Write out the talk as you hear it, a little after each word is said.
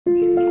I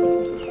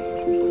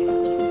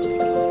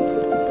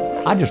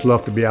just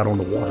love to be out on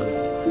the water.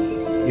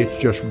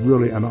 It's just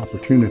really an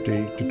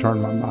opportunity to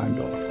turn my mind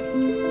off.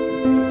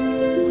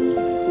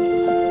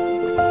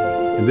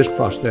 And this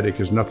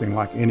prosthetic is nothing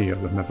like any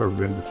of them I've ever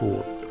been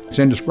before. It's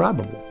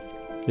indescribable.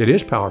 It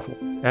is powerful,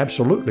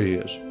 absolutely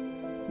is.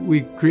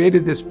 We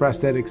created this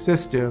prosthetic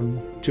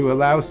system to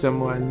allow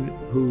someone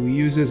who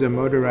uses a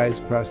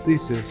motorized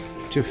prosthesis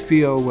to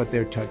feel what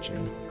they're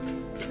touching.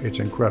 It's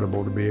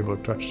incredible to be able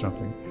to touch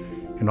something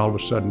and all of a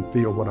sudden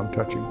feel what I'm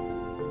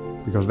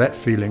touching, because that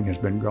feeling has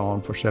been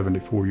gone for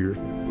 74 years.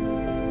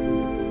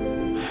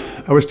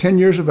 I was 10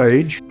 years of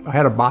age. I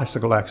had a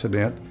bicycle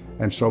accident,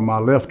 and so my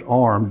left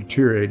arm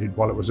deteriorated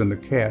while it was in the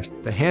cast.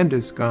 The hand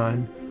is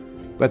gone,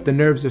 but the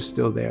nerves are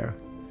still there.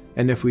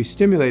 And if we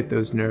stimulate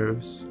those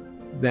nerves,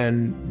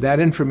 then that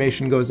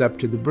information goes up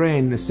to the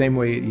brain the same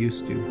way it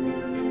used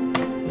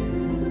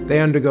to. They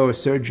undergo a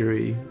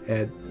surgery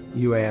at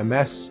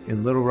UAMS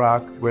in Little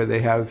Rock where they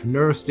have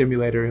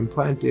neurostimulator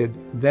implanted.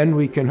 Then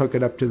we can hook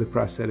it up to the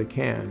prosthetic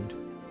hand.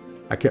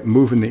 I kept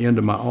moving the end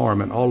of my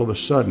arm, and all of a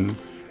sudden,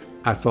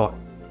 I thought,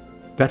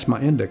 that's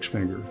my index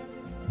finger.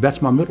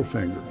 That's my middle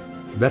finger.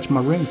 That's my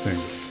ring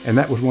finger. And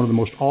that was one of the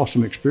most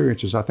awesome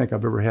experiences I think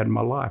I've ever had in my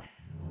life.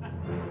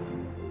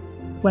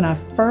 When I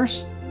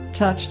first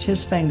touched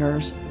his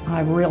fingers,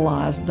 I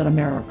realized that a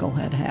miracle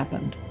had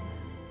happened.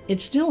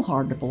 It's still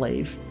hard to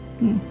believe.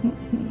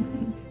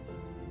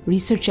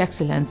 Research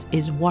excellence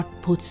is what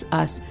puts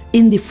us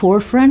in the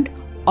forefront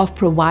of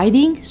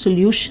providing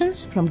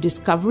solutions from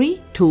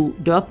discovery to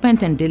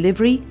development and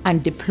delivery,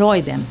 and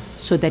deploy them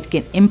so that it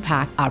can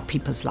impact our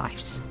people's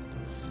lives.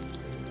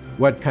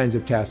 What kinds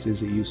of tasks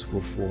is it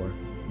useful for?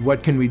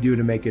 What can we do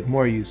to make it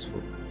more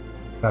useful?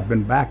 I've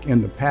been back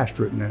in the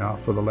pastorate now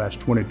for the last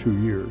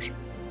 22 years.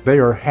 They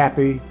are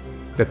happy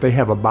that they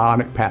have a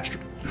bionic pastor.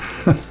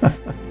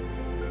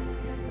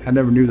 I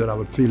never knew that I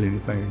would feel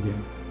anything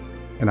again,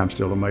 and I'm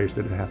still amazed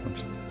that it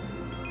happens.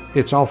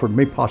 It's offered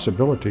me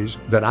possibilities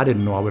that I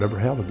didn't know I would ever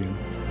have again.